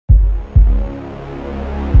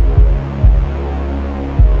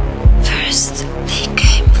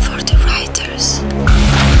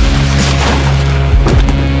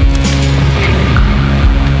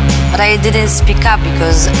But I didn't speak up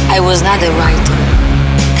because I was not a writer.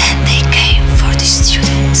 Then they came for the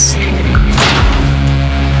students.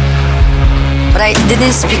 But I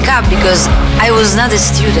didn't speak up because I was not a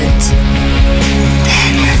student.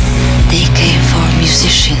 Then they came for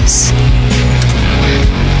musicians.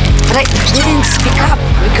 But I didn't speak up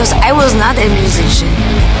because I was not a musician.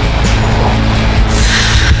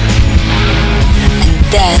 And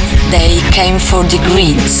then they came for the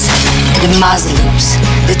Greens, the Muslims,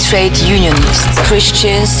 the trade unionists, the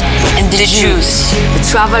Christians and the Jews, the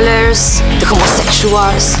travelers, the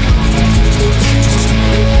homosexuals,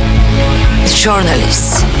 the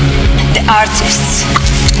journalists, the artists,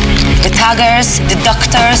 the taggers, the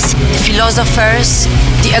doctors, the philosophers,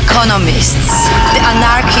 the economists, the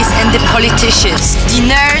anarchists and the politicians, the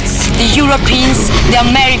nerds, the Europeans, the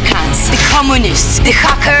Americans, the communists, the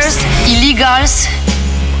hackers, illegals,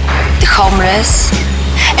 the homeless.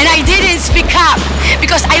 And I didn't speak up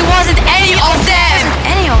because I wasn't any of them.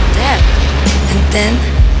 Any of them. And then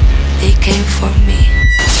they came for me.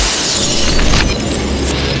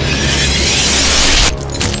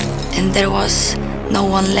 And there was no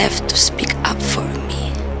one left to speak up for.